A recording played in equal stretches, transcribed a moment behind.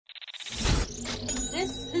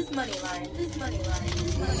This is Moneyline. This is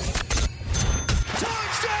Moneyline.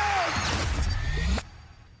 Touchdown!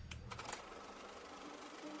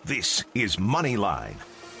 This is Moneyline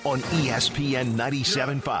on ESPN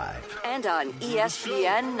 97.5. And on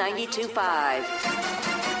ESPN 92.5.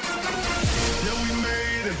 Yeah, we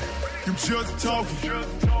made it. You just talking.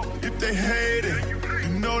 If they hate it, you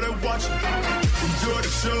know they're watching. Enjoy the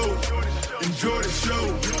show. Enjoy the show.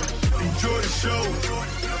 Enjoy the show.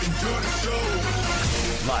 Enjoy the show.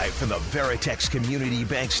 Live from the Veritex Community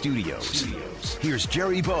Bank Studios. Here's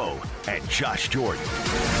Jerry Bow and Josh Jordan.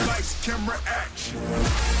 Lights, camera, action.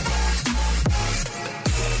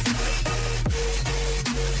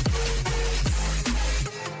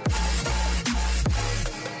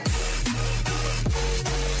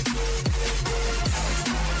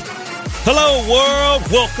 Hello, world.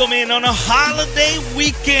 Welcome in on a holiday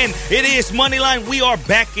weekend. It is Moneyline. We are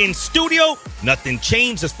back in studio. Nothing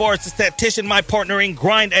changed as far as the statistician, my partner in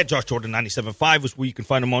grind at Josh Jordan 97.5 is where you can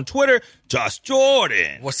find him on Twitter. Josh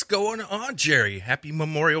Jordan. What's going on, Jerry? Happy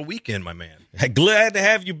Memorial Weekend, my man. Glad to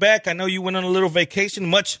have you back. I know you went on a little vacation,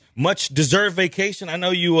 much deserved vacation. I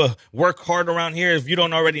know you work hard around here. If you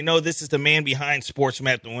don't already know, this is the man behind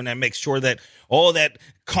SportsMap, the one that makes sure that all that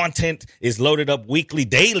content is loaded up weekly,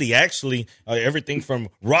 daily, actually. Everything from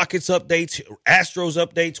Rockets updates, Astros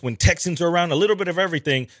updates, when Texans are around, a little bit of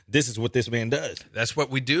everything. This is what this man does. That's what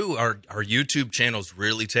we do. Our YouTube channel's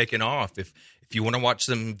really taken off. If you want to watch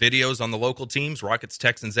some videos on the local teams, Rockets,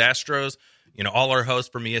 Texans, Astros, you know, all our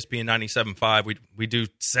hosts from ESPN 97.5, we do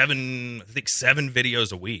seven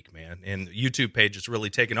videos a week, man. And the YouTube page is really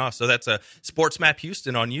taking off. So that's a SportsMap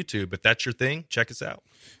Houston on YouTube. If that's your thing, check us out.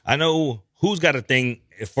 I know who's got a thing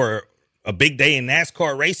for a big day in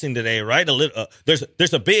NASCAR racing today, right?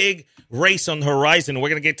 There's a big race on the horizon. We're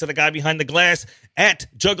going to get to the guy behind the glass at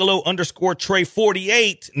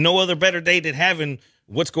Juggalo_Trey48. No other better day than having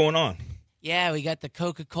what's going on. Yeah, we got the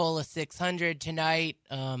Coca-Cola 600 tonight.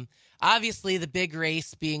 Obviously, the big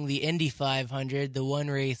race being the Indy 500, the one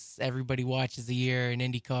race everybody watches a year in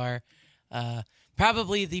IndyCar.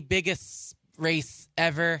 Probably the biggest race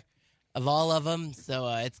ever of all of them. So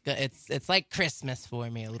it's like Christmas for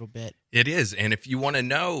me a little bit. It is. And if you want to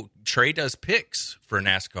know, Trey does picks for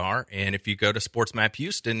NASCAR. And if you go to SportsMap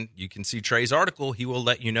Houston, you can see Trey's article. He will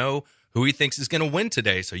let you know who he thinks is going to win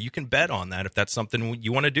today. So you can bet on that if that's something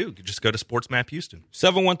you want to do. Just go to SportsMap Houston.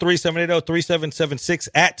 713-780-3776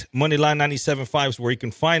 at Moneyline 97.5 is where you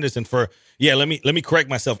can find us. And let me correct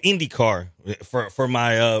myself, IndyCar for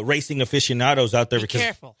my racing aficionados out there. Be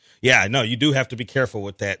careful. Yeah, no, you do have to be careful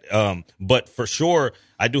with that. But for sure,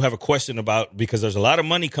 I do have a question about, because there's a lot of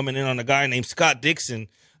money coming in on a guy named Scott Dixon.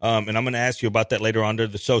 And I'm going to ask you about that later on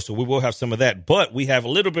during the show. So we will have some of that. But we have a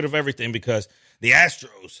little bit of everything because the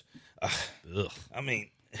Astros, I mean,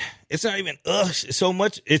 it's not even so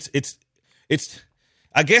much. It's.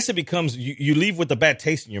 I guess it becomes you leave with a bad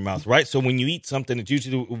taste in your mouth, right? So when you eat something, it's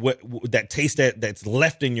usually that taste that's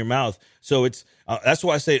left in your mouth. So it's that's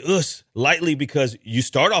why I say lightly, because you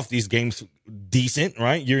start off these games decent,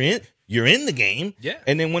 right? You're in the game, yeah.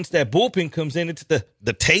 And then once that bullpen comes in, it's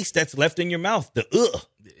the taste that's left in your mouth.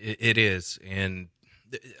 It is, and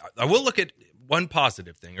I will look at one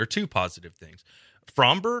positive thing or two positive things.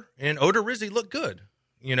 Fromber and Odorizzi look good.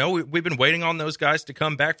 You know, we've been waiting on those guys to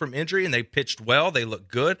come back from injury, and they pitched well. They look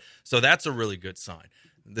good, so that's a really good sign.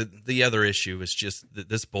 The other issue is just that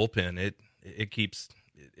this bullpen.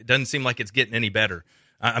 It doesn't seem like it's getting any better.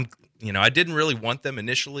 I didn't really want them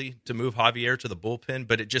initially to move Javier to the bullpen,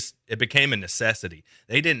 but it became a necessity.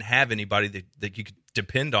 They didn't have anybody that you could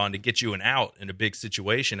depend on to get you an out in a big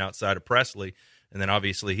situation outside of Presley. And then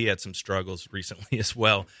obviously he had some struggles recently as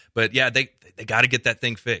well. But yeah, they got to get that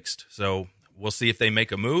thing fixed. So we'll see if they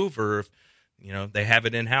make a move or if, they have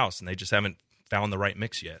it in-house and they just haven't found the right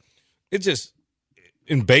mix yet. It's just,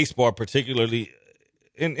 in baseball particularly,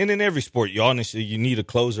 and in every sport, you need a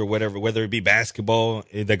closer, whether it be basketball,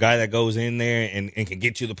 the guy that goes in there and can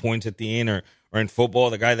get you the points at the end, or in football,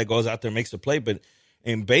 the guy that goes out there and makes the play. But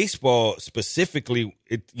in baseball specifically,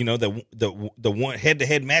 the one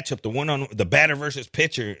head-to-head matchup, the one on the batter versus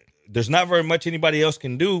pitcher, there's not very much anybody else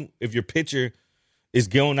can do if your pitcher is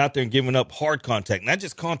going out there and giving up hard contact, not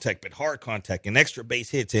just contact, but hard contact and extra base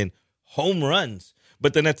hits and home runs.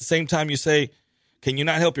 But then at the same time, you say, can you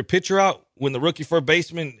not help your pitcher out when the rookie first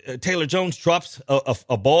baseman, Taylor Jones, drops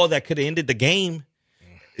a ball that could have ended the game?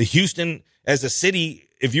 Houston, as a city,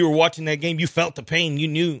 if you were watching that game, you felt the pain. You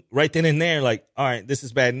knew right then and there, like, all right, this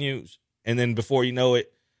is bad news. And then before you know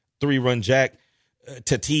it, 3-run jack,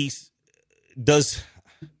 Tatis does –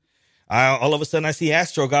 All of a sudden I see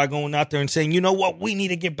Astro guy going out there and saying, you know what, we need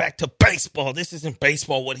to get back to baseball. This isn't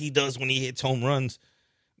baseball what he does when he hits home runs.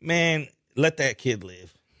 Man, let that kid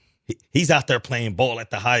live. He's out there playing ball at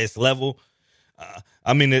the highest level.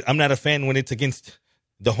 I mean, I'm not a fan when it's against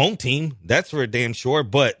the home team. That's for damn sure,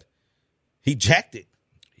 but he jacked it.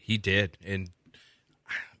 He did, and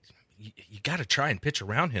you got to try and pitch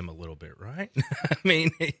around him a little bit, right? I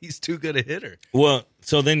mean, he's too good a hitter. Well,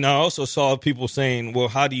 so then I also saw people saying, well,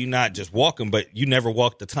 how do you not just walk him, but you never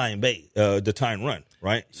walked the tie and run,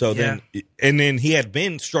 right? So then he had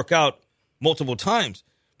been struck out multiple times,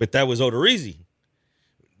 but that was Odorizzi.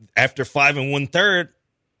 After 5 1/3,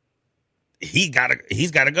 he's got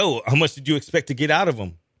to go. How much did you expect to get out of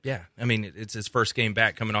him? Yeah, I mean, it's his first game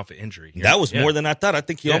back coming off an injury. That was more than I thought. I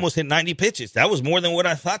think he almost hit 90 pitches. That was more than what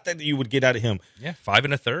I thought that you would get out of him. Yeah, 5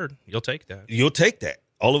 1/3. You'll take that. You'll take that.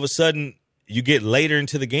 All of a sudden, you get later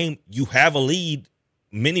into the game, you have a lead.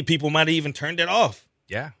 Many people might have even turned it off.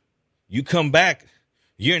 Yeah. You come back.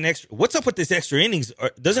 You're an extra. What's up with this extra innings?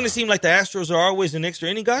 Doesn't it seem like the Astros are always an extra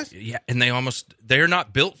inning guys? Yeah, and they're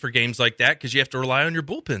not built for games like that because you have to rely on your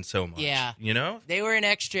bullpen so much. Yeah. You know? They were in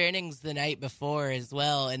extra innings the night before as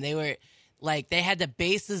well, and they were like they had the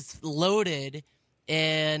bases loaded,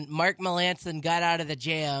 and Mark Melancon got out of the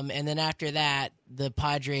jam, and then after that, the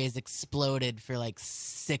Padres exploded for like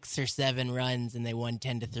 6 or 7 runs, and they won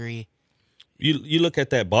 10-3. You look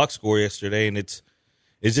at that box score yesterday, and it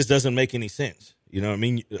just doesn't make any sense. You know what I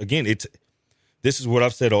mean? Again, this is what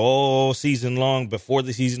I've said all season long before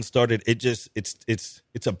the season started.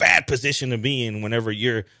 It's a bad position to be in whenever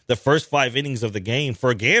you're the first 5 innings of the game. For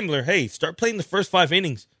a gambler, hey, start playing the first 5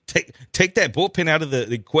 innings. Take that bullpen out of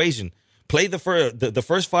the equation. Play the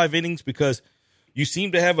first 5 innings because you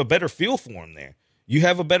seem to have a better feel for him there. You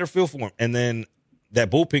have a better feel for him. And then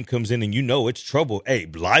that bullpen comes in and you know it's trouble. Hey,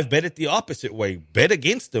 live bet it the opposite way. Bet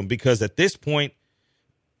against them because at this point,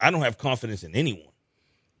 I don't have confidence in anyone.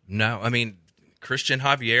 No, I mean, Christian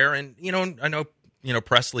Javier, and, I know,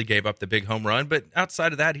 Presley gave up the big home run, but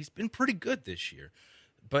outside of that, he's been pretty good this year.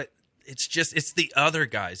 But it's the other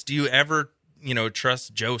guys. Do you ever,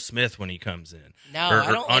 trust Joe Smith when he comes in? No, or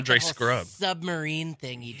I don't Andre like the whole Scrub. submarine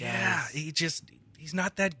thing he does. Yeah, he's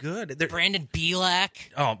not that good. Brandon Bielak.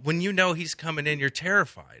 Oh, when you know he's coming in, you're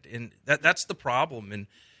terrified. And that's the problem. And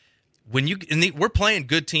we're playing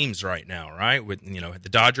good teams right now, right? With the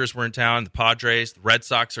Dodgers were in town, the Padres, the Red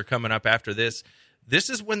Sox are coming up after this. This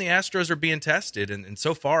is when the Astros are being tested, and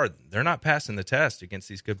so far they're not passing the test against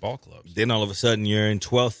these good ball clubs. Then all of a sudden you're in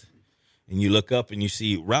 12th, and you look up and you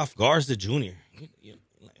see Ralph Garza Jr.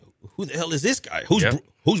 Who the hell is this guy?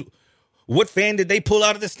 What fan did they pull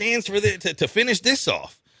out of the stands for to finish this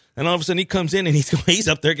off? And all of a sudden he comes in and he's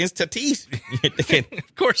up there against Tatis.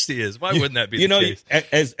 Of course he is. Why wouldn't that be the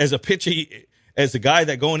case? As a pitcher, as a guy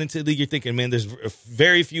that going into the league, you're thinking, man, there's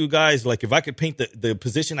very few guys. Like if I could paint the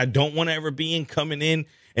position I don't want to ever be in coming in,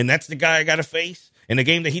 and that's the guy I got to face in a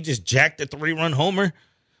game that he just jacked a 3-run homer.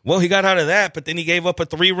 Well, he got out of that, but then he gave up a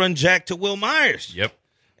 3-run jack to Will Myers. Yep.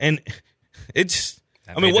 And it's.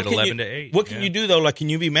 What can you do, though? Like, can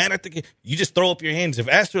you be mad at you just throw up your hands? If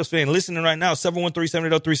Astros fan listening right now,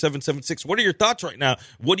 713-780-3776, what are your thoughts right now?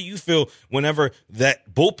 What do you feel whenever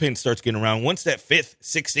that bullpen starts getting around? Once that 5th,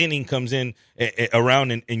 6th inning comes in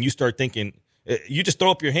around and you start thinking, you just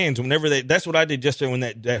throw up your hands whenever that's what I did yesterday when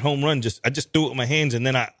that home run, I just threw it with my hands. And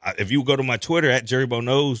then if you go to my Twitter at Jerry Bo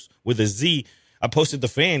Knows with a Z, I posted the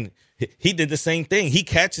fan. He did the same thing. He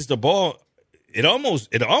catches the ball. It almost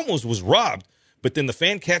was robbed. But then the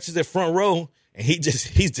fan catches it front row, and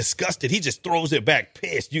he's disgusted. He just throws it back,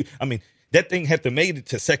 pissed. That thing had to make it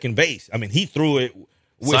to second base. I mean, he threw it.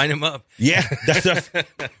 Sign him up. Yeah.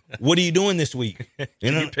 What are you doing this week?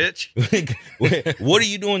 You pitch? What are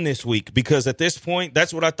you doing this week? Because at this point,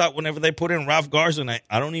 that's what I thought whenever they put in Ralph Garza. And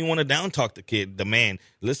I don't even want to down talk the kid, the man.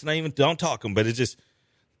 Listen, I even don't talk him, but it's just,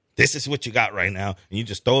 this is what you got right now. And you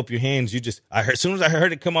just throw up your hands. As soon as I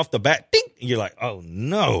heard it come off the bat, ding, and you're like, oh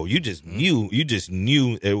no, you just knew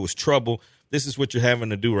it was trouble. This is what you're having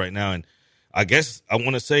to do right now. And I guess I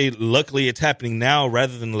want to say, luckily it's happening now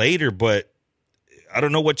rather than later, but I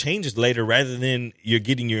don't know what changes later rather than you're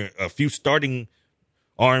getting a few starting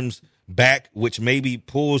arms back, which maybe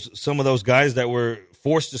pulls some of those guys that were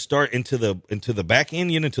forced to start into the back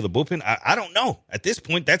end, into the bullpen. I don't know. At this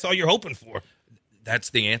point, that's all you're hoping for.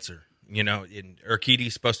 That's the answer.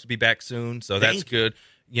 Urquidy's supposed to be back soon, so that's good.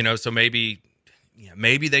 So maybe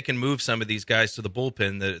they can move some of these guys to the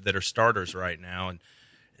bullpen that are starters right now, and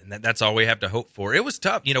that's all we have to hope for. It was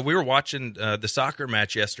tough. We were watching the soccer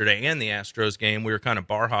match yesterday and the Astros game. We were kind of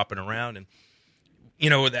bar hopping around, and the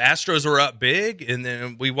Astros were up big, and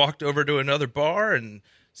then we walked over to another bar, and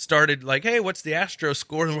started like, hey, what's the Astros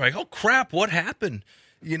score? And we're like, oh, crap, what happened?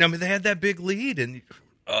 You know, I mean, they had that big lead, and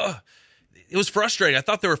it was frustrating. I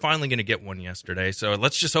thought they were finally going to get one yesterday, so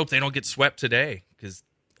let's just hope they don't get swept today because,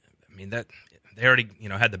 I mean, that they already,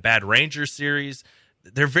 had the bad Rangers series.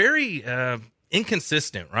 They're very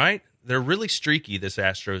inconsistent, right? They're really streaky, this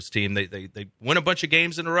Astros team. They win a bunch of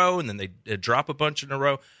games in a row, and then they drop a bunch in a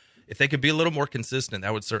row. If they could be a little more consistent,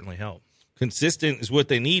 that would certainly help. Consistent is what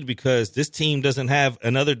they need because this team doesn't have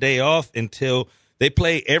another day off until they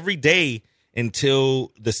play every day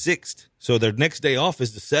until the 6th. So their next day off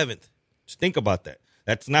is the 7th. Just think about that.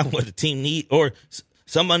 That's not what the team needs. Or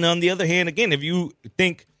someone on the other hand, again, if you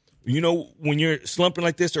think, when you're slumping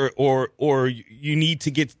like this or you need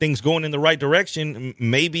to get things going in the right direction,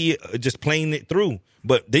 maybe just playing it through.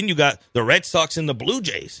 But then you got the Red Sox and the Blue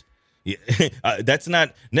Jays. Yeah, that's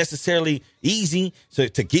not necessarily easy to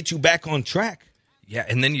get you back on track. Yeah,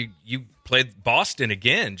 and then you played Boston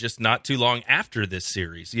again just not too long after this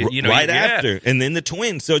series. After, and then the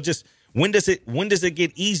Twins. So just when does it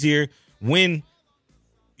get easier when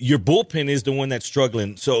your bullpen is the one that's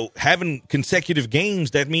struggling? So having consecutive games,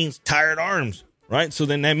 that means tired arms, right? So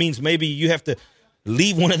then that means maybe you have to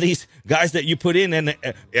leave one of these guys that you put in, and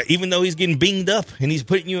even though he's getting binged up and he's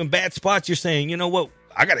putting you in bad spots, you're saying, you know what?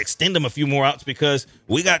 I got to extend him a few more outs because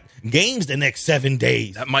we got games the next 7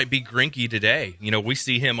 days. That might be Greinke today. We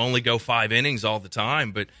see him only go 5 innings all the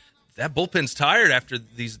time, but that bullpen's tired after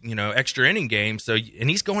these, extra inning games. So, and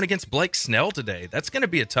he's going against Blake Snell today. That's going to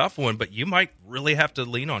be a tough one, but you might really have to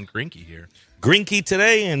lean on Greinke here. Greinke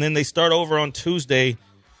today, and then they start over on Tuesday.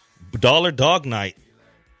 Dollar Dog Night.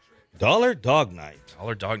 Dollar Dog Night.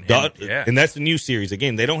 Dollar Dog Night. Yeah. And that's the new series.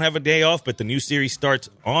 Again, they don't have a day off, but the new series starts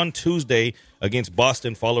on Tuesday against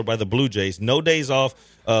Boston, followed by the Blue Jays. No days off.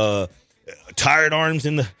 Tired arms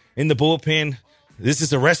in the bullpen. This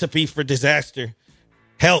is a recipe for disaster.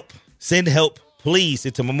 Help. Send help, please.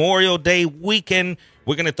 It's a Memorial Day weekend.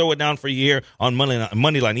 We're going to throw it down for you here on Moneyline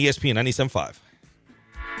ESPN 97.5.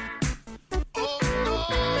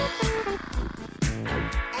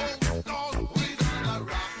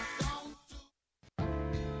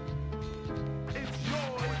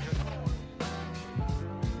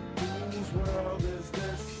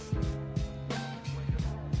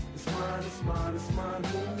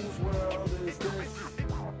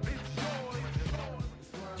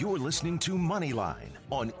 You're listening to Moneyline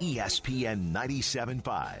on ESPN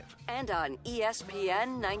 97.5. And on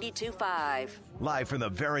ESPN 92.5. Live from the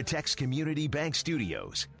Veritex Community Bank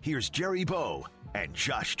Studios, here's Jerry Bow and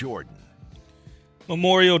Josh Jordan.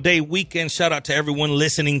 Memorial Day weekend. Shout out to everyone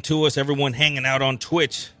listening to us, everyone hanging out on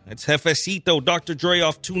Twitch. That's Jefecito, Dr. Dre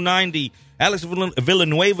off 290. Alex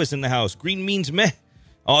Villanueva's in the house. Green means meh.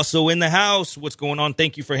 Also in the house, what's going on?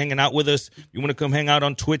 Thank you for hanging out with us. If you want to come hang out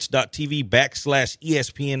on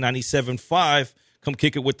twitch.tv/ESPN 97.5, come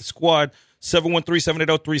kick it with the squad.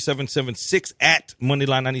 713-780-3776 at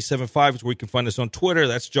Moneyline 97.5 is where you can find us on Twitter.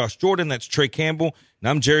 That's Josh Jordan. That's Trey Campbell. And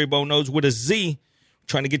I'm Jerry Bow Knows with a Z.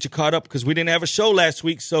 Trying to get you caught up because we didn't have a show last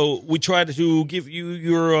week. So we tried to give you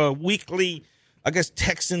your weekly,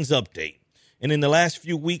 Texans update. And in the last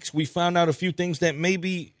few weeks, we found out a few things that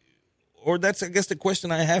maybe... Or that's, the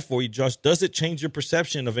question I have for you, Josh. Does it change your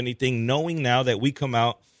perception of anything, knowing now that we come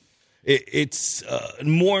out? It's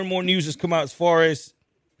more and more news has come out as far as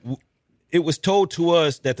it was told to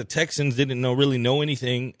us that the Texans didn't really know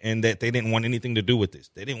anything and that they didn't want anything to do with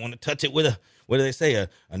this. They didn't want to touch it with a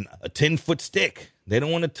 10-foot stick. They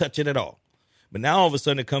don't want to touch it at all. But now all of a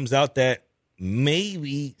sudden it comes out that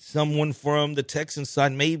maybe someone from the Texans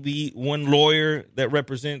side, maybe one lawyer that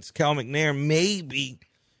represents Cal McNair, maybe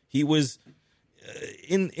he was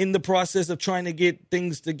in the process of trying to get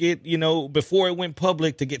things to get, before it went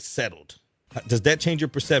public, to get settled. Does that change your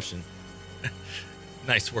perception?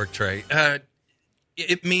 Nice work, Trey.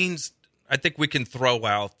 It means I think we can throw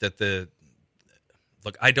out that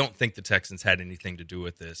look, I don't think the Texans had anything to do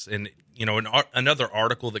with this. And, another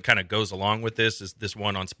article that kind of goes along with this is this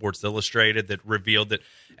one on Sports Illustrated that revealed that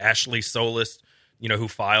Ashley Solis, who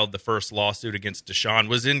filed the first lawsuit against Deshaun,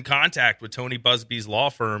 was in contact with Tony Busby's law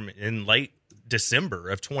firm in late December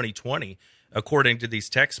of 2020, according to these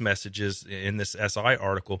text messages in this SI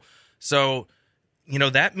article. So,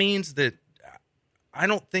 that means that I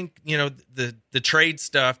don't think, the trade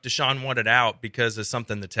stuff Deshaun wanted out because of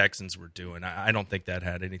something the Texans were doing. I don't think that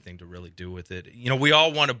had anything to really do with it. We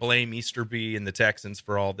all want to blame Easterby and the Texans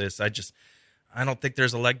for all this. I don't think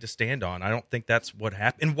there's a leg to stand on. I don't think that's what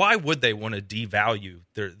happened. And why would they want to devalue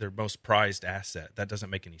their most prized asset? That doesn't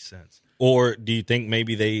make any sense. Or do you think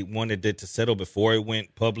maybe they wanted it to settle before it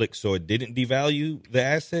went public so it didn't devalue the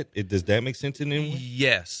asset? Does that make sense in any way?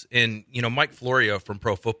 Yes. And, Mike Florio from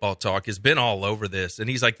Pro Football Talk has been all over this. And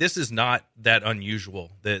he's like, this is not that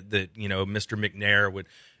unusual that Mr. McNair would,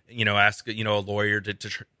 ask, a lawyer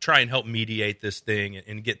to try and help mediate this thing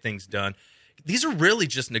and get things done. These are really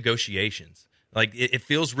just negotiations. Like, it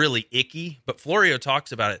feels really icky, but Florio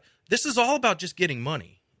talks about it. This is all about just getting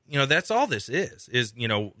money. That's all this is,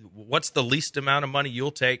 what's the least amount of money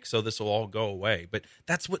you'll take so this will all go away. But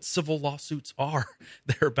that's what civil lawsuits are.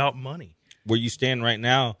 They're about money. Where you stand right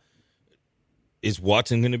now, is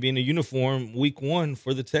Watson going to be in a uniform week 1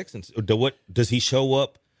 for the Texans? Or what does he show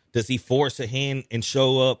up? Does he force a hand and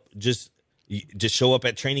show up, just show up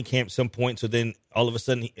at training camp some point, so then all of a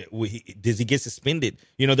sudden, does he get suspended?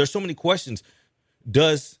 There's so many questions.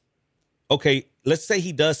 Let's say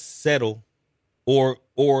he does settle, or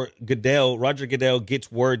Roger Goodell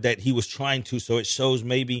gets word that he was trying to, so it shows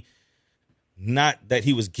maybe not that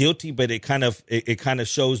he was guilty, but it kind of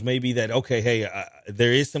shows maybe that, okay, hey,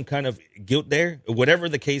 there is some kind of guilt there. Whatever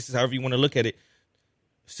the case is, however you want to look at it,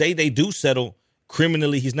 say they do settle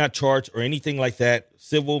criminally, he's not charged or anything like that.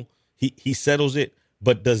 Civil, he settles it,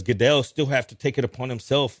 but does Goodell still have to take it upon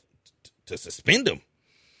himself to suspend him?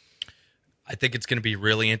 I think it's going to be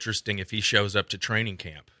really interesting if he shows up to training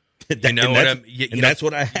camp. That's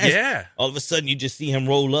what I asked. Yeah. All of a sudden, you just see him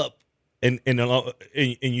roll up, and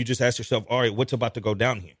you just ask yourself, all right, what's about to go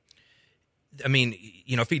down here? I mean,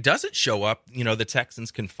 if he doesn't show up, the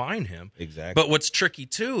Texans can fine him. Exactly. But what's tricky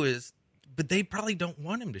too is, but they probably don't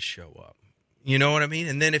want him to show up. You know what I mean?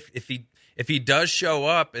 And then if he does show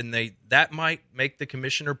up, and that might make the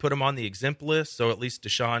commissioner put him on the exempt list, so at least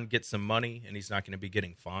Deshaun gets some money and he's not going to be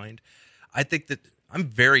getting fined. I think that I'm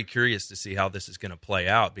very curious to see how this is going to play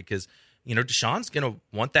out, because, Deshaun's going to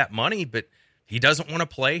want that money, but he doesn't want to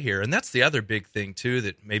play here. And that's the other big thing, too,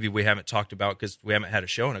 that maybe we haven't talked about because we haven't had a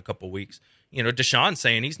show in a couple weeks. Deshaun's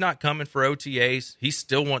saying he's not coming for OTAs. He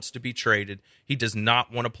still wants to be traded. He does not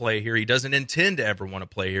want to play here. He doesn't intend to ever want to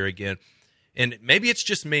play here again. And maybe it's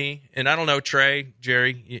just me, and I don't know, Trey,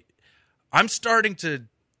 Jerry, I'm starting to,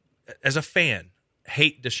 as a fan,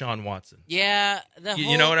 hate Deshaun Watson. Yeah.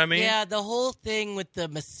 You know what I mean? Yeah, the whole thing with the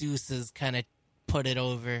masseuses kind of put it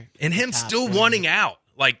over. And him still wanting out.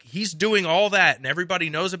 Like, he's doing all that, and everybody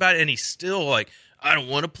knows about it, and he's still like, I don't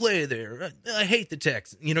want to play there. I hate the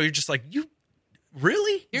Texans. You're just like, you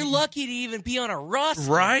really? You're lucky to even be on a roster.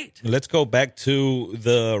 Right? Let's go back to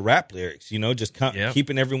the rap lyrics, just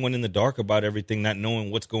keeping everyone in the dark about everything, not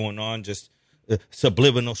knowing what's going on, just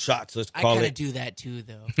subliminal shots, let's call it. I kind of do that too,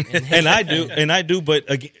 though. and I do,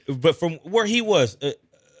 but from where he was,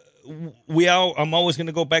 I'm always going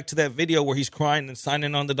to go back to that video where he's crying and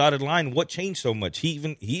signing on the dotted line. What changed so much? He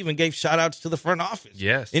even gave shout outs to the front office.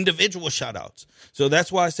 Yes. Individual shout outs. So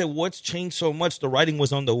that's why I said, what's changed so much? The writing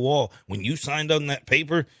was on the wall when you signed on that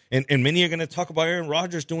paper, and many are going to talk about Aaron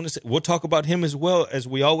Rodgers doing this. We'll talk about him as well, as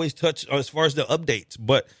we always touch as far as the updates.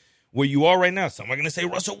 But where you are right now, some are going to say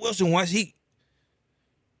Russell Wilson, why is he?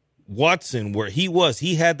 Watson, where he was,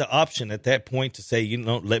 he had the option at that point to say,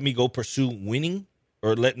 let me go pursue winning,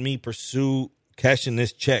 or let me pursue cashing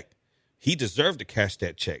this check. He deserved to cash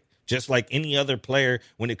that check, just like any other player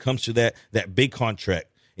when it comes to that big contract.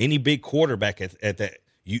 Any big quarterback at that,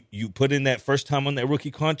 you put in that first time on that rookie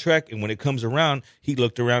contract, and when it comes around, he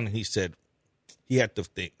looked around and he said, he had to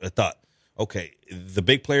think, a thought, okay, the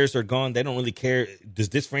big players are gone. They don't really care. Does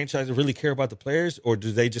this franchise really care about the players, or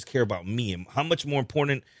do they just care about me? And how much more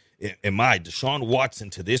important am I, Deshaun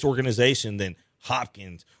Watson, to this organization than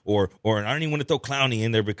Hopkins, or I don't even want to throw Clowney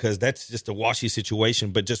in there because that's just a washy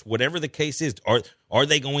situation, but just whatever the case is, are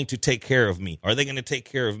they going to take care of me? Are they going to take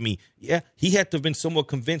care of me? Yeah, he had to have been somewhat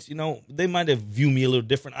convinced, they might have viewed me a little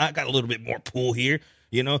different. I got a little bit more pull here,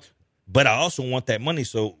 but I also want that money.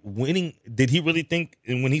 So winning, did he really think,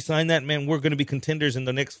 and when he signed that, man, we're going to be contenders in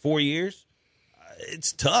the next 4 years?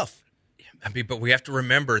 It's tough. I mean, but we have to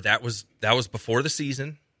remember that was before the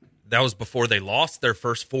season. That was before they lost their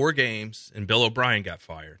first 4 games and Bill O'Brien got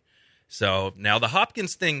fired. So now the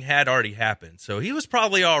Hopkins thing had already happened. So he was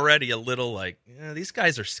probably already a little like, these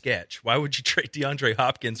guys are sketch. Why would you trade DeAndre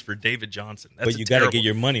Hopkins for David Johnson? But you got to get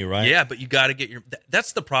your money, right? Yeah, but you got to get your –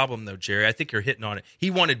 that's the problem, though, Jerry. I think you're hitting on it. He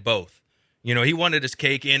wanted both. He wanted his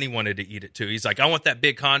cake and he wanted to eat it, too. He's like, I want that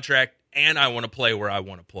big contract and I want to play where I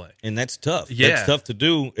want to play. And that's tough. Yeah. That's tough to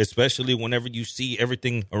do, especially whenever you see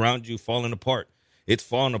everything around you falling apart. It's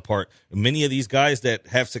falling apart. Many of these guys that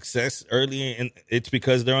have success early, and it's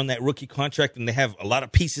because they're on that rookie contract and they have a lot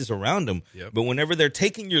of pieces around them. Yep. But whenever they're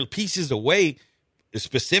taking your pieces away,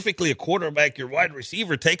 specifically a quarterback, your wide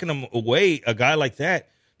receiver, taking them away, a guy like that,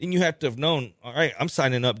 then you have to have known, all right, I'm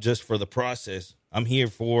signing up just for the process. I'm here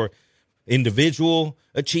for individual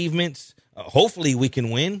achievements. Hopefully we can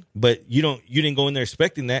win, but you didn't go in there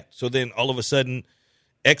expecting that. So then all of a sudden,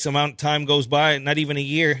 X amount of time goes by, not even a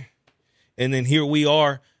year, and then here we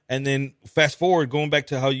are. And then fast forward, going back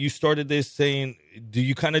to how you started this, saying, do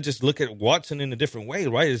you kind of just look at Watson in a different way,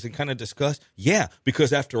 right? Is it kind of discussed? Yeah,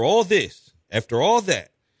 because after all this, after all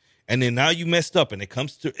that, and then now you messed up, and it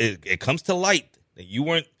comes to light that you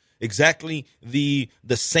weren't exactly the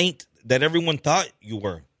saint that everyone thought you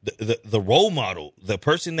were, the role model, the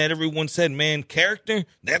person that everyone said, man, character,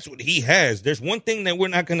 that's what he has. There's one thing that we're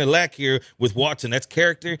not going to lack here with Watson, that's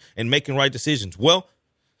character and making right decisions. Well,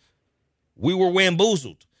 we were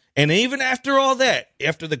bamboozled. And even after all that,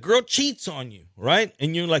 after the girl cheats on you, right?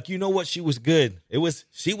 And you're like, you know what? She was good.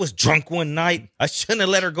 She was drunk one night. I shouldn't have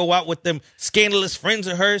let her go out with them scandalous friends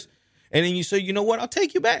of hers. And then you say, you know what? I'll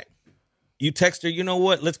take you back. You text her, you know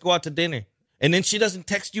what? Let's go out to dinner. And then she doesn't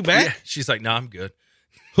text you back. Yeah, she's like, no, I'm good.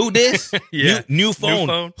 Who this? Yeah. New phone. New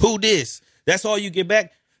phone. Who this? That's all you get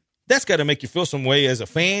back. That's got to make you feel some way as a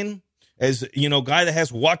fan, as, guy that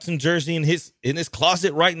has Watson jersey in his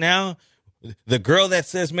closet right now. The girl that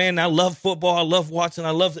says, man, I love football. I love Watson. I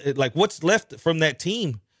love it. Like, what's left from that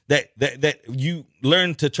team that you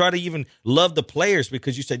learned to try to even love the players,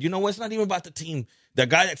 because you said, you know what? It's not even about the team. The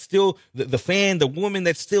guy that's still the fan, the woman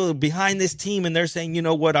that's still behind this team. And they're saying, you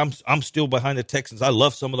know what? I'm still behind the Texans. I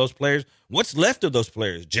love some of those players. What's left of those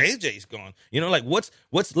players? JJ's gone.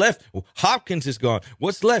 What's left? Hopkins is gone.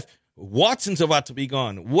 What's left? Watson's about to be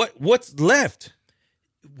gone. What's left?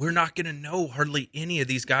 We're not going to know hardly any of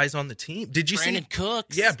these guys on the team. Did you see Brandon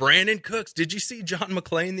Cooks? Yeah, Brandon Cooks. Did you see John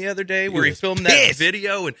McClain the other day where he was filmed pissed. that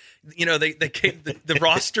video and they gave the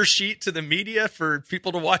roster sheet to the media for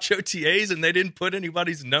people to watch OTAs and they didn't put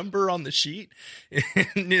anybody's number on the sheet? And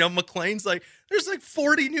McClain's like, there's like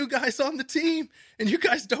 40 new guys on the team and you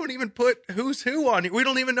guys don't even put who's who on it. We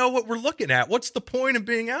don't even know what we're looking at. What's the point of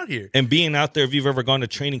being out here? And being out there, if you've ever gone to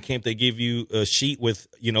training camp, they give you a sheet with,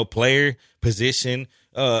 player, position,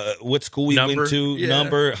 what school we Number, went to, yeah.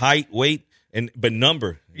 number, height, weight, but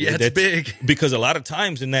number. Yeah, it's That's big. Because a lot of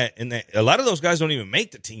times in that, a lot of those guys don't even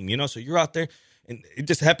make the team, so you're out there. And it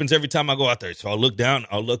just happens every time I go out there. So I'll look down,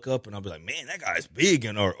 I'll look up, and I'll be like, man, that guy's big.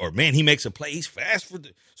 Or man, he makes a play. He's fast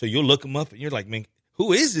so you'll look him up, and you're like, man,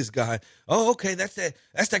 who is this guy? Oh, okay, that's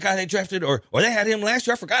that guy they drafted, or they had him last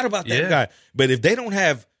year. I forgot about that guy. But if they don't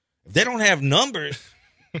have numbers,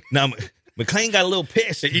 now McClain got a little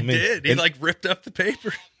pissed. He did. He ripped up the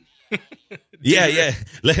paper. Yeah.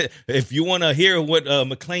 If you want to hear what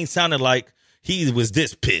McClain sounded like, he was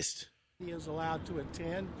this pissed. He is allowed to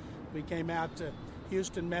attend. We came out to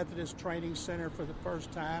Houston Methodist Training Center for the first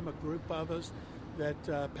time, a group of us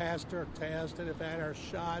that passed our test and have had our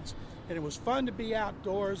shots. And it was fun to be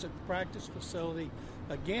outdoors at the practice facility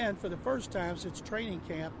again for the first time since training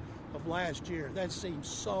camp of last year. That seems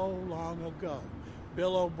so long ago.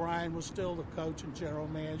 Bill O'Brien was still the coach and general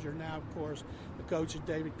manager. Now, of course, the coach is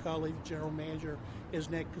David Culley. The general manager is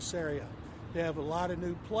Nick Caserio. They have a lot of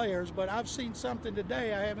new players, but I've seen something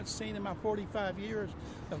today I haven't seen in my 45 years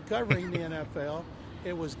of covering the NFL.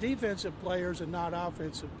 It was defensive players and not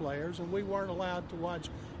offensive players, and we weren't allowed to watch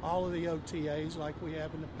all of the OTAs like we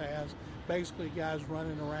have in the past. Basically, guys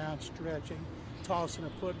running around, stretching, tossing a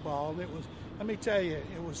football. And let me tell you,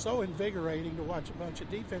 it was so invigorating to watch a bunch of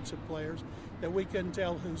defensive players that we couldn't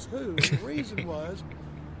tell who's who. And the reason was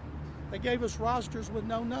they gave us rosters with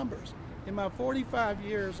no numbers. In my 45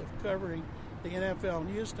 years of covering the NFL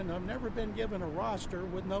in Houston, I've never been given a roster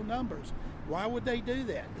with no numbers. Why would they do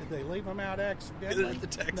that? Did they leave them out accidentally? The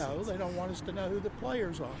Texans. No, they don't want us to know who the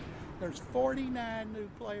players are. There's 49 new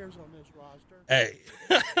players on this roster.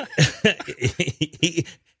 Hey,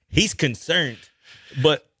 he's concerned,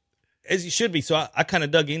 but as he should be. So I kind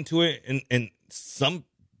of dug into it, and some,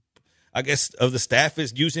 I guess, of the staff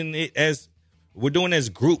is using it as we're doing as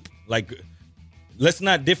a group. Like, let's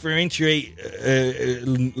not differentiate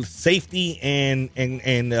safety and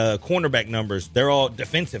cornerback numbers. They're all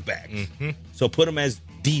defensive backs. Mm-hmm. So put them as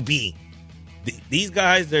DB. These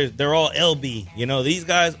guys, they're all LB. These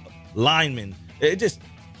guys, linemen. It just,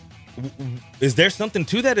 is there something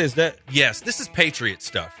to that? Is that? Yes, this is Patriot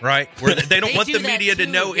stuff, right? Where they don't want the media to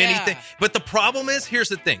know anything. But the problem is, here's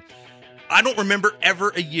the thing. I don't remember ever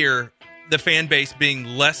a year the fan base being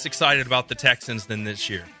less excited about the Texans than this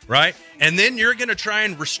year, right? And then you're going to try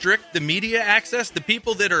and restrict the media access, the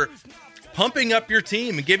people that are pumping up your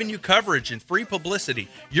team and giving you coverage and free publicity.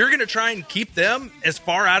 You're going to try and keep them as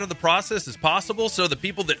far out of the process as possible so the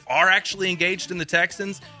people that are actually engaged in the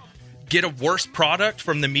Texans get a worse product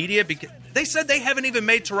from the media, because they said they haven't even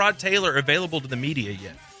made Tyrod Taylor available to the media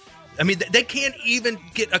yet. I mean, they can't even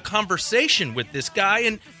get a conversation with this guy,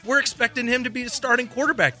 and we're expecting him to be the starting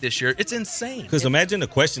quarterback this year. It's insane. Because imagine the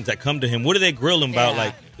questions that come to him. What do they grill him about?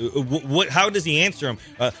 Like, what? How does he answer them?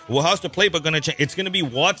 Well, how's the playbook going to change? It's going to be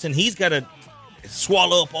Watson. He's got to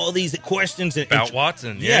swallow up all these questions. About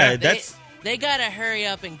Watson. Yeah, They got to hurry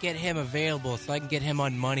up and get him available so I can get him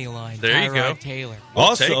on Moneyline. There you go. Taylor.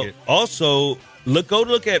 Also, go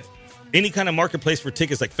look at any kind of marketplace for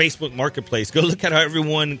tickets, like Facebook Marketplace. Go look at how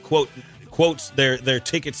everyone quotes their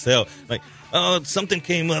ticket sale. Like, oh, something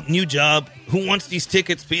came up, new job. Who wants these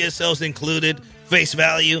tickets? PSLs included, face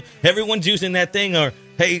value. Everyone's using that thing. Or,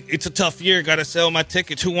 hey, it's a tough year, got to sell my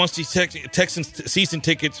tickets. Who wants these Texans season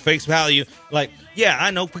tickets, face value? Like, yeah,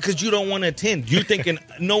 I know, because you don't want to attend. You're thinking,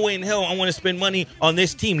 no way in hell I want to spend money on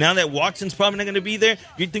this team. Now that Watson's probably not going to be there,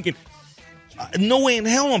 you're thinking, no way in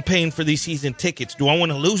hell I'm paying for these season tickets. Do I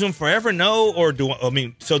want to lose them forever? No. Or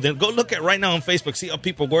so then go look at right now on Facebook, see how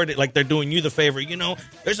people word it like they're doing you the favor. You know,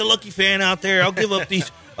 there's a lucky fan out there. I'll give up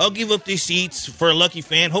these seats for a lucky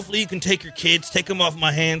fan. Hopefully you can take your kids, take them off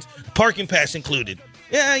my hands. Parking pass included.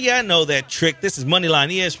 Yeah, I know that trick. This is Moneyline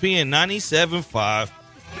ESPN 97.5.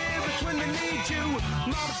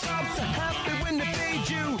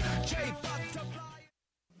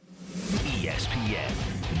 ESPN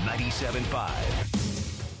 97.5.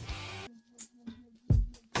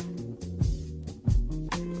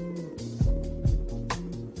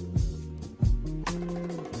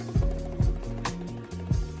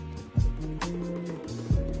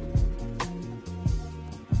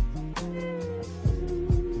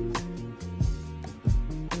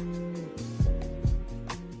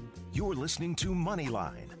 You're listening to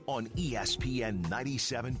Moneyline on ESPN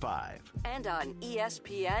 97.5. And on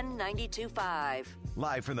ESPN 92.5.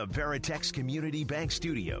 Live from the Veritex Community Bank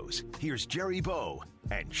Studios, here's Jerry Bow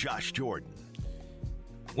and Josh Jordan.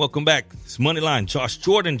 Welcome back. It's Moneyline. Josh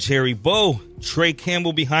Jordan, Jerry Bow, Trey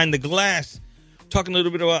Campbell behind the glass. Talking a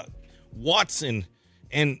little bit about Watson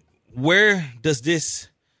and where does this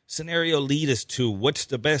scenario lead us to? What's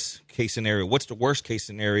the best case scenario? What's the worst case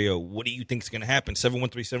scenario? What do you think is going to happen?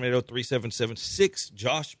 713-780-3776.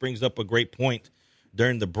 Josh brings up a great point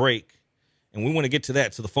during the break, and we want to get to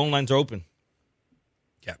that. So the phone lines are open.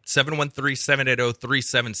 Yeah,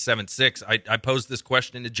 713-780-3776. I posed this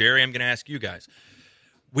question to Jerry. I'm going to ask you guys.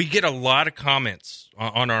 We get a lot of comments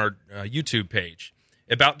on our YouTube page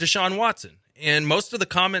about Deshaun Watson, and most of the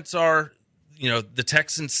comments are, the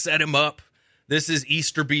Texans set him up. This is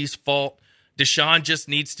Easterby's fault. Deshaun just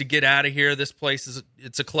needs to get out of here. This place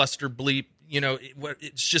it's a cluster bleep.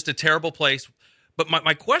 It's just a terrible place. But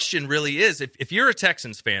my question really is, if you're a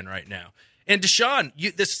Texans fan right now, and Deshaun,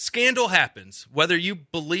 this scandal happens, whether you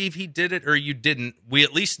believe he did it or you didn't, we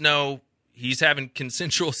at least know he's having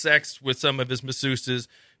consensual sex with some of his masseuses,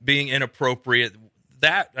 being inappropriate.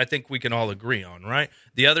 That, I think we can all agree on, right?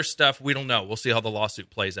 The other stuff, we don't know. We'll see how the lawsuit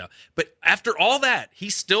plays out. But after all that, he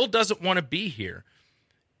still doesn't want to be here.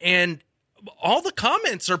 And all the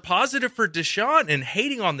comments are positive for Deshaun and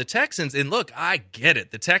hating on the Texans. And look, I get it.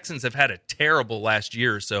 The Texans have had a terrible last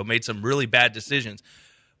year or so, made some really bad decisions.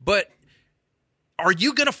 But are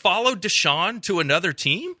you going to follow Deshaun to another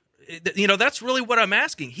team? That's really what I'm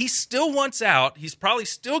asking. He still wants out. He's probably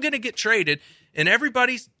still going to get traded. And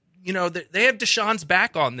everybody's, they have Deshaun's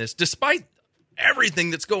back on this. Despite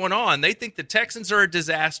everything that's going on, they think the Texans are a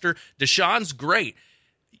disaster. Deshaun's great.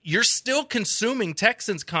 You're still consuming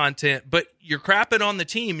Texans content, but you're crapping on the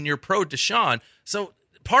team and you're pro Deshaun. So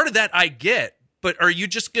part of that I get, but are you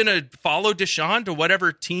just going to follow Deshaun to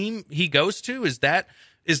whatever team he goes to? Is Deshaun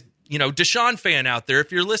fan out there,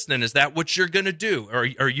 if you're listening, is that what you're going to do? Or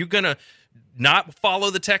are you going to not follow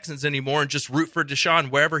the Texans anymore and just root for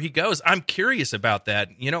Deshaun wherever he goes? I'm curious about that.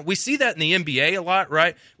 We see that in the NBA a lot,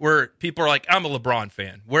 right? Where people are like, I'm a LeBron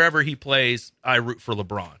fan. Wherever he plays, I root for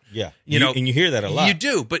LeBron. Yeah. And you hear that a lot. You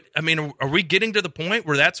do. But, are we getting to the point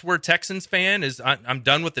where that's where Texans fan is, I'm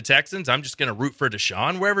done with the Texans. I'm just going to root for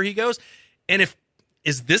Deshaun wherever he goes? And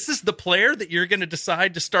is this the player that you're going to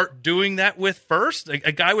decide to start doing that with first?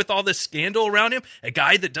 A guy with all this scandal around him? A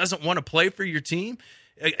guy that doesn't want to play for your team?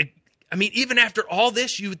 Even after all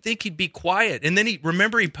this, you would think he'd be quiet. And then he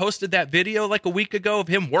posted that video like a week ago of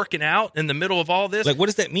him working out in the middle of all this. Like, what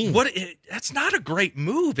does that mean? That's not a great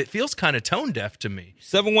move. It feels kind of tone deaf to me.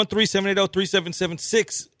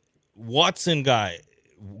 713-780-3776. Watson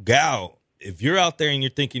gal, if you're out there and you're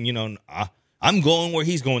thinking, I'm going where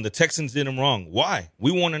he's going, the Texans did him wrong. Why?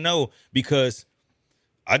 We want to know, because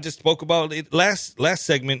I just spoke about it last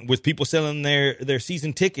segment with people selling their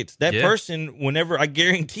season tickets. That person, whenever, I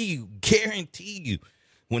guarantee you,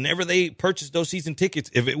 whenever they purchased those season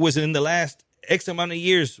tickets, if it was in the last X amount of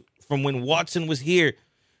years from when Watson was here,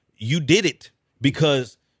 you did it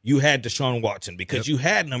because you had Deshaun Watson, because you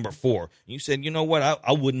had number 4. You said, you know what,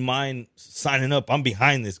 I wouldn't mind signing up. I'm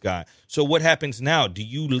behind this guy. So what happens now? Do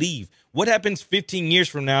you leave? What happens 15 years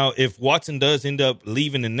from now if Watson does end up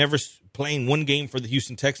leaving and never playing one game for the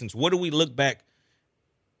Houston Texans? What do we look back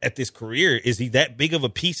at this career? Is he that big of a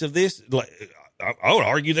piece of this? Like, I would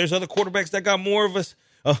argue there's other quarterbacks that got more of us.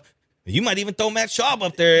 You might even throw Matt Schaub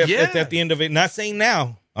up there at the end of it. Not saying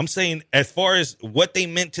now. I'm saying as far as what they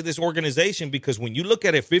meant to this organization, because when you look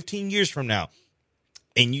at it 15 years from now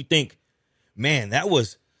and you think, man, that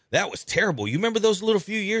was terrible. You remember those little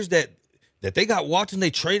few years that they got Watson,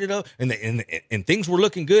 they traded up and things were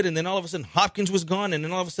looking good. And then all of a sudden Hopkins was gone. And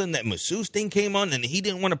then all of a sudden that Masseuse thing came on and he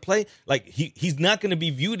didn't want to play. Like he's not going to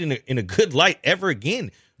be viewed in a good light ever again.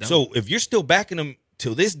 No. So if you're still backing him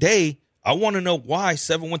to this day, I want to know why.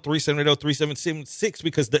 713-780-3776,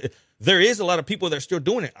 because there is a lot of people that are still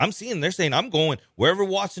doing it. They're saying, I'm going wherever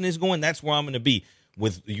Watson is going, that's where I'm going to be.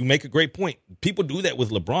 You make a great point. People do that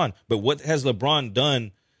with LeBron, but what has LeBron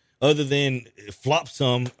done other than flop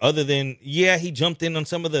some, other than, he jumped in on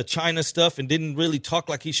some of the China stuff and didn't really talk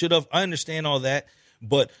like he should have. I understand all that,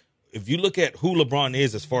 but if you look at who LeBron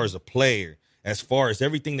is as far as a player, as far as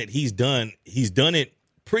everything that he's done it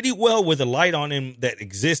pretty well with a light on him that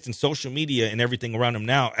exists in social media and everything around him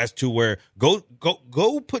now, as to where go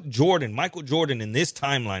put Michael Jordan in this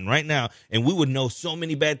timeline right now, and we would know so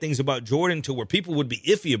many bad things about Jordan to where people would be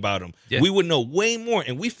iffy about him. Yeah. We would know way more,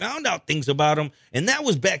 and we found out things about him, and that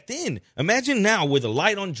was back then. Imagine now with a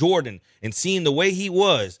light on Jordan and seeing the way he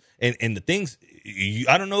was and the things.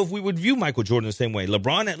 I don't know if we would view Michael Jordan the same way.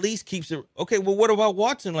 LeBron at least keeps it. Okay, well, what about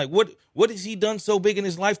Watson? Like, what has he done so big in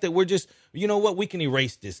his life that we're just, you know what, we can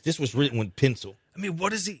erase this. This was written with pencil. I mean,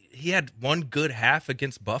 what is he? He had one good half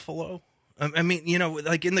against Buffalo. I mean,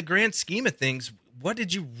 like in the grand scheme of things, what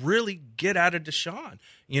did you really get out of Deshaun?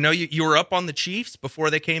 You were up on the Chiefs before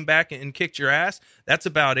they came back and kicked your ass. That's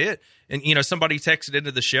about it. And, somebody texted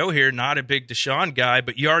into the show here, not a big Deshaun guy,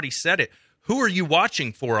 but you already said it. Who are you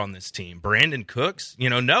watching for on this team? Brandon Cooks?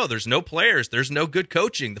 No, there's no players. There's no good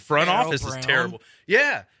coaching. The front office is terrible.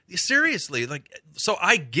 Yeah, seriously. So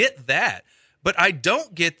I get that, but I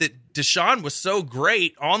don't get that Deshaun was so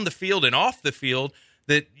great on the field and off the field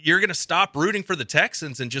that you're going to stop rooting for the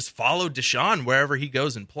Texans and just follow Deshaun wherever he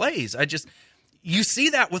goes and plays. You see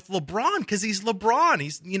that with LeBron because he's LeBron.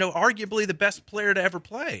 He's, arguably the best player to ever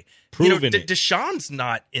play. Proven it. Deshaun's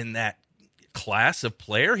not in that class of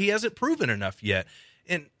player. He hasn't proven enough yet,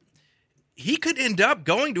 and he could end up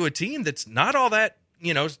going to a team that's not all that,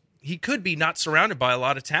 he could be not surrounded by a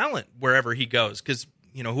lot of talent wherever he goes, because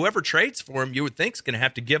whoever trades for him, you would think is going to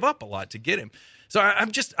have to give up a lot to get him. So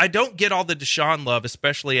I don't get all the Deshaun love,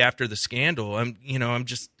 especially after the scandal.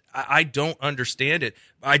 I don't understand it.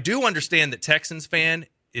 I do understand that Texans fan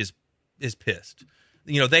is pissed.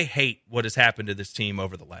 They hate what has happened to this team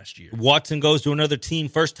over the last year. Watson goes to another team.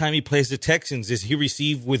 First time he plays the Texans, is he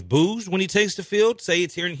received with boos when he takes the field? Say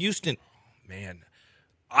it's here in Houston. Man,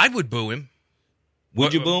 I would boo him.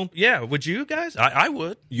 Would you boo him? Yeah, would you guys? I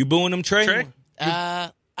would. You booing him, Trey?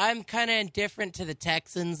 I'm kind of indifferent to the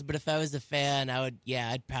Texans, but if I was a fan,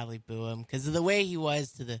 I'd probably boo him because of the way he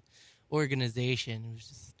was to the organization. It was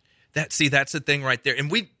just that's the thing right there. And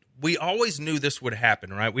we always knew this would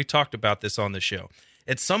happen, right? We talked about this on the show.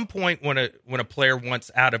 At some point when a player wants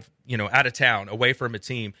out of town, away from a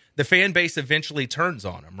team, the fan base eventually turns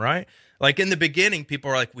on him, right? Like in the beginning, people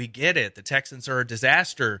are like, we get it. The Texans are a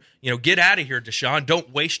disaster. Get out of here, Deshaun.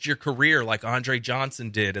 Don't waste your career like Andre Johnson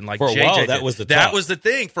did and like for a JJ while, did. that was the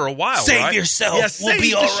thing for a while, Save right? yourself. Yeah, we'll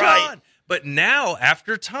be all right. But now,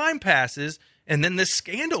 after time passes and then this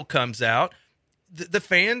scandal comes out, the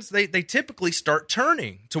fans, they typically start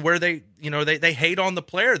turning to where they hate on the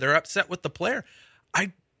player. They're upset with the player.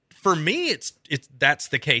 For me, it's that's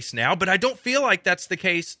the case now, but I don't feel like that's the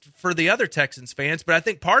case for the other Texans fans. But I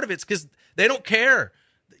think part of it's because they don't care.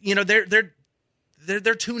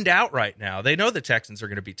 They're tuned out right now. They know the Texans are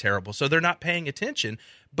going to be terrible, so they're not paying attention.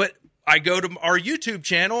 But I go to our YouTube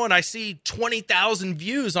channel and I see 20,000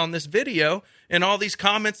 views on this video and all these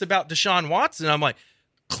comments about Deshaun Watson. I'm like,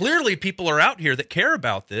 clearly people are out here that care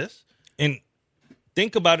about this. And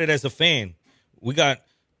think about it as a fan. We got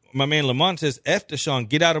my man Lamont says, F Deshaun,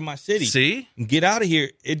 get out of my city. See? Get out of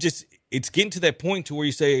here. It's getting to that point to where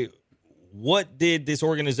you say, what did this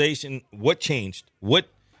organization, what changed? What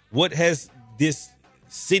has this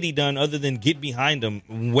city done other than get behind them,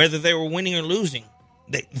 whether they were winning or losing?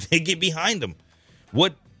 They get behind them.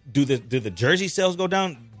 What do the jersey sales go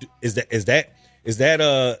down? Is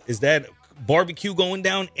that barbecue going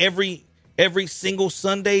down every single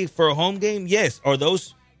Sunday for a home game? Yes. Are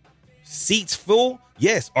those seats full?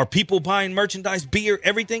 Yes. Are people buying merchandise, beer,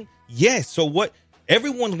 everything? Yes. So what?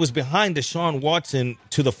 Everyone was behind Deshaun Watson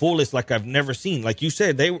to the fullest like I've never seen. Like you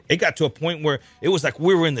said, it got to a point where it was like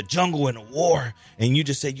we were in the jungle in a war, and you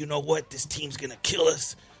just said, you know what? This team's going to kill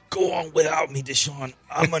us. Go on without me, Deshaun.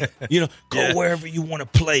 I'm going to, go wherever you want to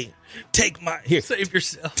play. Save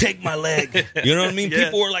yourself. Take my leg. You know what I mean? Yeah.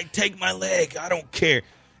 People were like, take my leg. I don't care.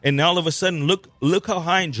 And now all of a sudden, look how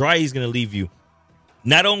high and dry he's going to leave you.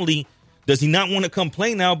 Not only does he not want to come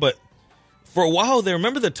play now, but for a while there,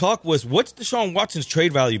 remember the talk was, what's Deshaun Watson's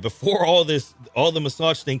trade value before all the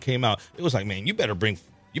massage thing came out? It was like, man, you better bring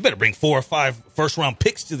 4 or 5 first-round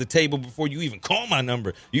picks to the table before you even call my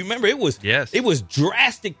number. You remember it was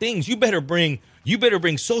drastic things. You better bring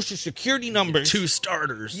Social Security numbers. 2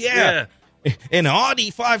 starters. Yeah. And Audi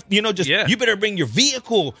 5, you better bring your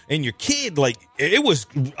vehicle and your kid. Like it was,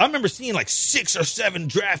 I remember seeing like 6 or 7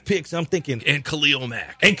 draft picks. I'm thinking, and Khalil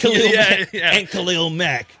Mack, and Khalil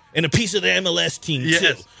Mack, and a piece of the MLS team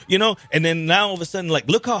too. And then now all of a sudden, like,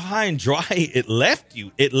 look how high and dry it left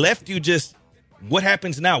you. It left you just. What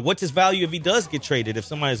happens now? What's his value if he does get traded? If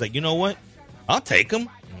somebody's like, you know what? I'll take him.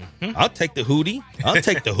 Mm-hmm. I'll take the hootie. I'll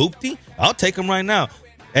take the hoopty. I'll take him right now.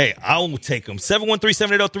 Hey, I'll take him.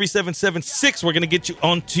 713-780-3776. We're going to get you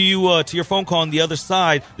on to your phone call on the other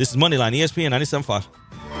side. This is Moneyline, ESPN 97.5.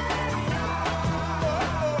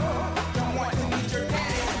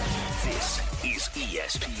 This is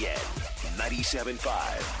ESPN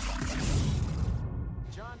 97.5.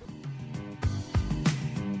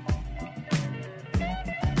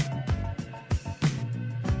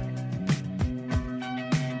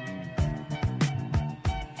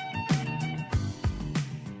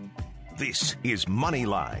 This is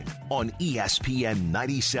Moneyline on ESPN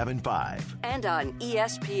 97.5. And on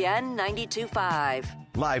ESPN 92.5.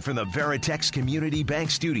 Live from the Veritex Community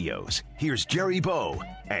Bank Studios, here's Jerry Bow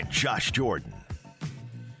and Josh Jordan.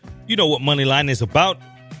 You know what Moneyline is about.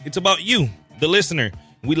 It's about you, the listener.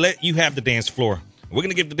 We let you have the dance floor. We're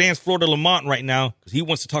going to give the dance floor to Lamont right now because he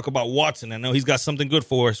wants to talk about Watson. I know he's got something good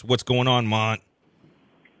for us. What's going on, Mont?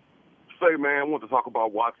 Say, man, I want to talk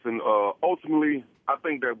about Watson. Ultimately, I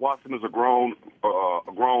think that Watson is a grown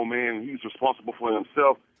man. He's responsible for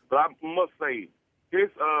himself. But I must say,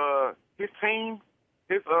 his team,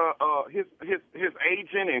 his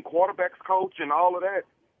agent and quarterbacks coach and all of that,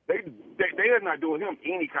 they are not doing him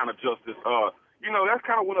any kind of justice. That's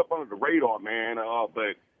kind of went up under the radar, man.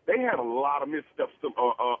 But they had a lot of missteps,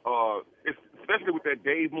 especially with that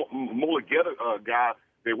Dave Mulligetta guy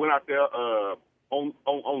that went out there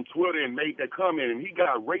on Twitter and made that comment, and he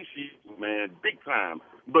got racist, man, big time.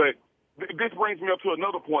 But this brings me up to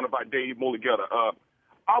another point about Dave Mulligetta.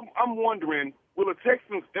 I'm wondering, will the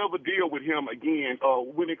Texans ever deal with him again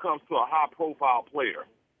when it comes to a high-profile player?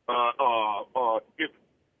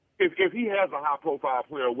 If he has a high-profile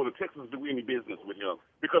player, will the Texans do any business with him?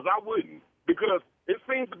 Because I wouldn't. Because it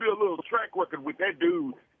seems to be a little track record with that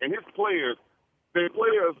dude and his players. Their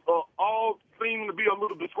players all seem to be a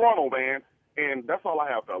little disgruntled, man. And that's all I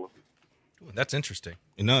have, fellas. That's interesting.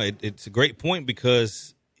 It's a great point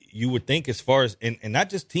because you would think as far as, and not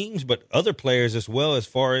just teams, but other players as well, as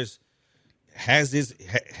far as has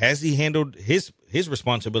he handled his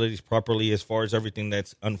responsibilities properly as far as everything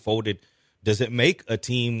that's unfolded? Does it make a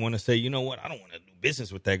team want to say, you know what, I don't want to do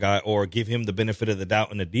business with that guy or give him the benefit of the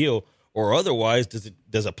doubt in the deal? Or otherwise,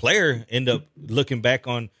 does a player end up looking back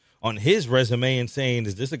on his resume and saying,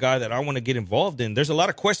 is this a guy that I want to get involved in? There's a lot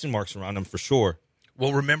of question marks around him for sure.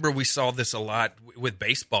 Well, remember we saw this a lot with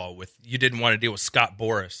baseball. You didn't want to deal with Scott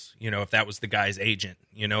Boras, if that was the guy's agent,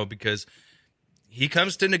 because he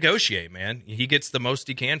comes to negotiate, man. He gets the most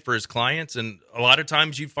he can for his clients, and a lot of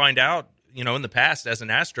times you find out, in the past as an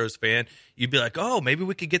Astros fan, you'd be like, oh, maybe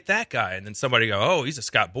we could get that guy, and then somebody go, oh, he's a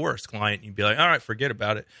Scott Boras client, and you'd be like, all right, forget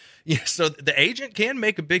about it. So the agent can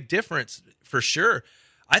make a big difference for sure.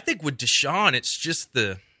 I think with Deshaun, it's just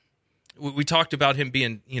we talked about him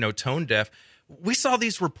being, tone deaf. We saw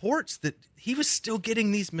these reports that he was still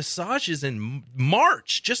getting these massages in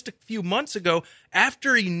March, just a few months ago,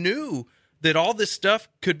 after he knew that all this stuff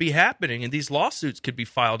could be happening and these lawsuits could be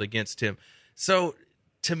filed against him. So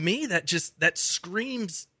to me, that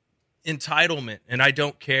screams entitlement, and I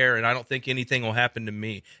don't care, and I don't think anything will happen to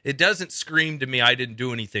me. It doesn't scream to me I didn't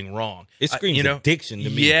do anything wrong. It screams addiction to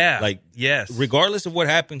me. Yeah, yes. Regardless of what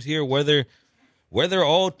happens here, whether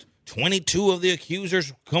all 22 of the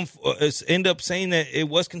accusers end up saying that it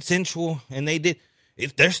was consensual and they did,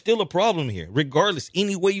 if there's still a problem here. Regardless,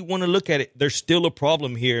 any way you want to look at it, there's still a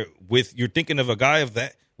problem here with, you're thinking of a guy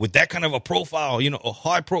with that kind of a profile,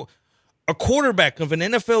 a quarterback of an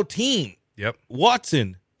NFL team. Yep.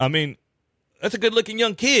 Watson. I mean, that's a good looking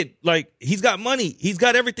young kid. Like, he's got money. He's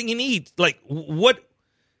got everything he needs. Like, what?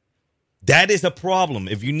 That is a problem.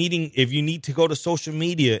 If you need to go to social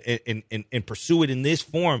media and pursue it in this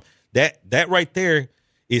form, that right there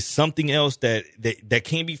is something else that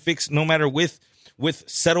can't be fixed, no matter with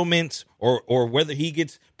settlements or whether he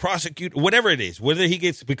gets prosecuted, whatever it is,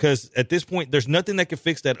 because at this point there's nothing that can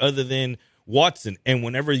fix that other than Watson. And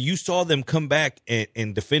whenever you saw them come back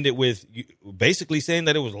and defend it with basically saying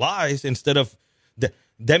that it was lies instead of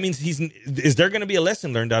that means is there going to be a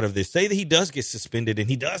lesson learned out of this? Say that he does get suspended and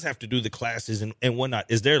he does have to do the classes and whatnot.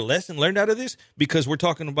 Is there a lesson learned out of this? Because we're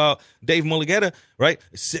talking about Dave Mulligetta, right?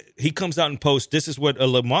 He comes out and posts, this is what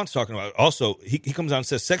Lamont's talking about. Also, he comes out and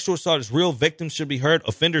says, sexual assault is real. Victims should be heard.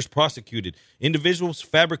 Offenders prosecuted. Individuals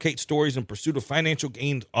fabricate stories in pursuit of financial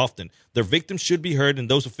gains often. Their victims should be heard,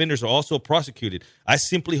 and those offenders are also prosecuted. I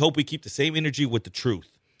simply hope we keep the same energy with the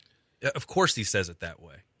truth. Of course he says it that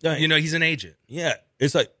way. Yeah. He's an agent. Yeah.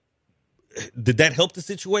 It's like, did that help the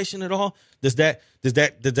situation at all? Does that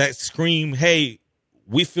scream, hey,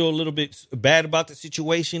 we feel a little bit bad about the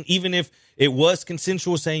situation, even if it was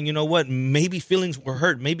consensual, saying, you know what, maybe feelings were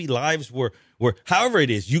hurt, maybe lives were however it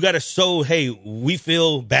is, you got to show, hey, we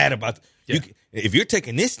feel bad about it. If you're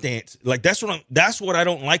taking this stance, like that's what I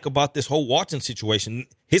don't like about this whole Watson situation.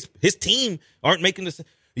 His team aren't making this.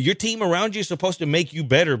 Your team around you is supposed to make you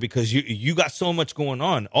better because you got so much going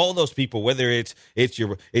on. All those people, whether it's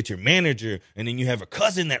your manager, and then you have a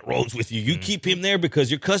cousin that rolls with you. You keep him there because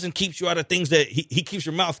your cousin keeps you out of things that he keeps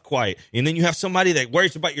your mouth quiet. And then you have somebody that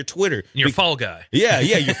worries about your Twitter. Your fall guy. Yeah,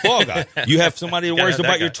 your fall guy. You have somebody that worries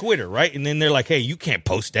about your Twitter, right? And then they're like, hey, you can't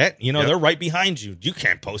post that. They're right behind you. You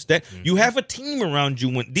can't post that. Mm-hmm. You have a team around you.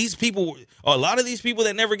 When these people, a lot of these people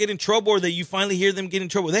that never get in trouble or that you finally hear them get in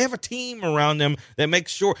trouble, they have a team around them that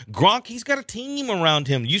makes sure. Gronk, he's got a team around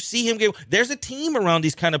him. You see him there's a team around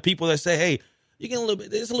these kind of people that say, hey, you're getting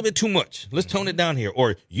it's a little bit too much. Let's tone it down here.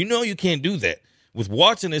 Or, you can't do that. With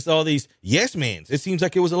Watson, it's all these yes mans. It seems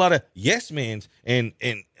like it was a lot of yes mans. And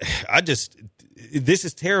this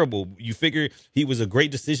is terrible. You figure he was a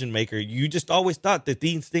great decision maker. You just always thought that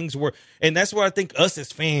these things were, and that's where I think us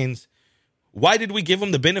as fans, why did we give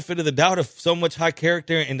him the benefit of the doubt of so much high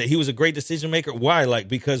character and that he was a great decision maker? Why? Like,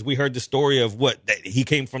 because we heard the story of that he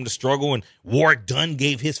came from the struggle and Warwick Dunn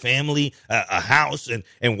gave his family a house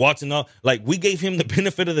and Watson, like, we gave him the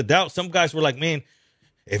benefit of the doubt. Some guys were like, man,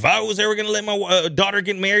 if I was ever going to let my daughter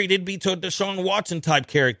get married, it'd be to a Deshaun Watson type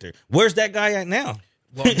character. Where's that guy at now?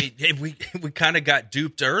 Well, we kind of got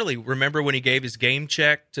duped early. Remember when he gave his game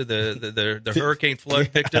check to the hurricane flood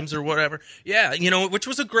victims or whatever? Yeah, which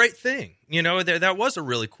was a great thing. That was a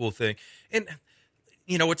really cool thing. And,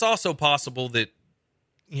 it's also possible that,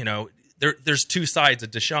 there's two sides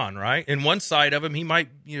of Deshaun, right? And one side of him, he might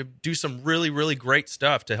do some really, really great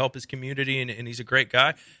stuff to help his community, and he's a great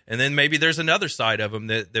guy. And then maybe there's another side of him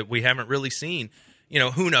that we haven't really seen.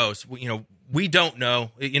 Who knows? We don't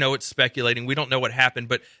know. It's speculating. We don't know what happened,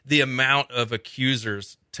 but the amount of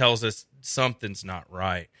accusers tells us something's not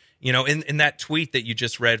right. In that tweet that you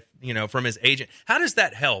just read, from his agent, how does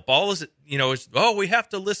that help? All is it, is, we have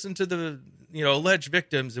to listen to the, alleged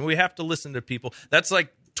victims, and we have to listen to people. That's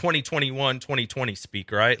like 2021, 2020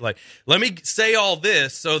 speak, right? Like, let me say all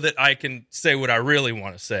this so that I can say what I really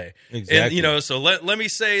want to say. Exactly. And, so let me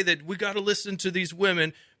say that we got to listen to these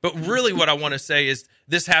women. But really what I want to say is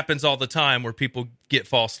this happens all the time where people get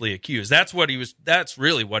falsely accused. That's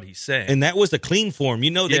really what he's saying. And that was the clean form.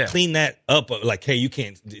 They clean that up. Like, hey, you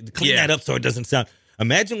can't clean that up so it doesn't sound.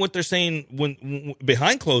 Imagine what they're saying when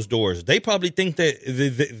behind closed doors. They probably think that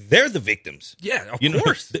they're the victims. Yeah, of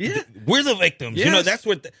course. We're the victims. Yes. That's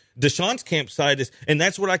what Deshaun's campsite is. And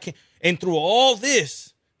that's what I can. And through all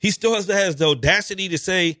this, he still has the audacity to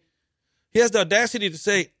say,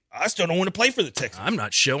 I still don't want to play for the Texans. I'm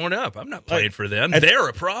not showing up. I'm not playing for them. They're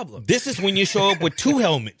a problem. This is when you show up with two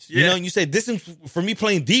helmets, and you say, this is for me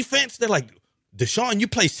playing defense. They're like, Deshaun, you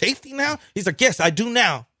play safety now? He's like, yes, I do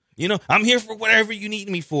now. I'm here for whatever you need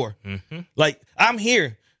me for. Mm-hmm. Like, I'm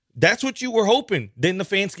here. That's what you were hoping. Then the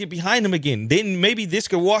fans get behind him again. Then maybe this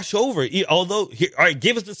could wash over. Although, all right,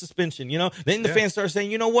 give us the suspension, Then the fans start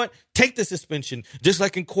saying, you know what? Take the suspension. Just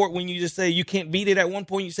like in court when you just say you can't beat it at one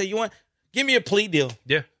point. You say, you want? Give me a plea deal.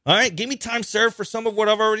 Yeah. All right. Give me time served for some of what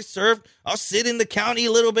I've already served. I'll sit in the county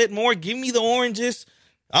a little bit more. Give me the oranges.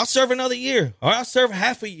 I'll serve another year. Or I'll serve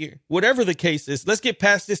half a year. Whatever the case is. Let's get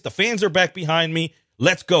past this. The fans are back behind me.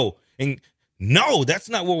 Let's go. And no, that's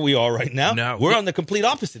not where we are right now. No. We're on the complete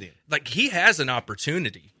opposite end. Like, he has an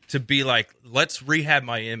opportunity to be like, let's rehab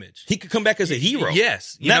my image. He could come back as a hero.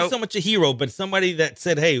 Yes. Not so much a hero, but somebody that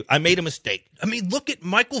said, hey, I made a mistake. I mean, look at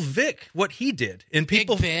Michael Vick, what he did. And Big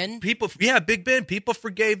Ben. Big Ben, people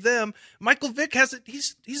forgave them. Michael Vick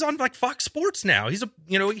he's on like Fox Sports now.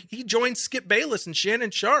 He joined Skip Bayless and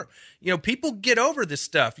Shannon Sharp. People get over this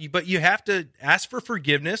stuff, but you have to ask for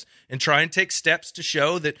forgiveness and try and take steps to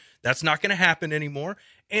show that that's not going to happen anymore.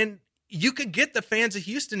 And you could get the fans of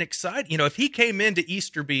Houston excited. If he came into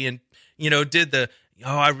Easterby and, did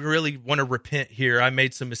I really want to repent here. I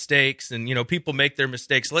made some mistakes, and, people make their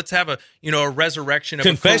mistakes. Let's have a resurrection of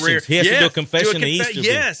a career. He has to do a confession to Easterby.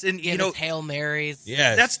 Yes. And, his Hail Marys.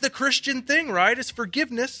 Yes. That's the Christian thing, right? Is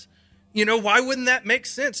forgiveness. Why wouldn't that make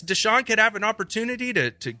sense? Deshaun could have an opportunity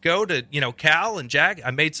to go to, Cal and Jack.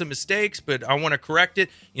 I made some mistakes, but I want to correct it.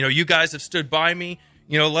 You guys have stood by me.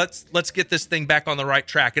 Let's get this thing back on the right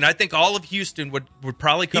track. And I think all of Houston would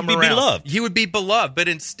probably come around. Beloved. He would be beloved, but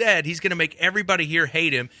instead he's going to make everybody here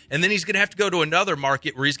hate him, and then he's going to have to go to another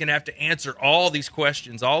market where he's going to have to answer all these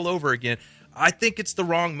questions all over again. I think it's the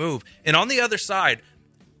wrong move. And on the other side,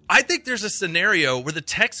 I think there's a scenario where the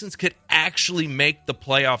Texans could actually make the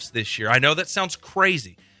playoffs this year. I know that sounds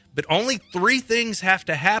crazy, but only 3 things have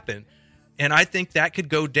to happen, and I think that could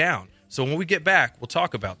go down. So when we get back, we'll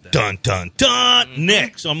talk about that. Dun, dun, dun. Mm-hmm.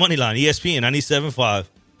 Next on Moneyline, ESPN 97.5.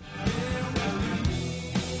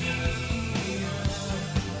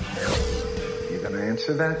 You going to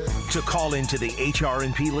answer that? To call into the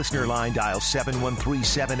HRNP listener line, dial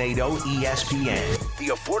 713-780-ESPN. The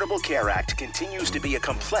Affordable Care Act continues to be a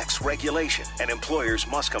complex regulation, and employers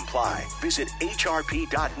must comply. Visit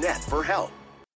hrp.net for help.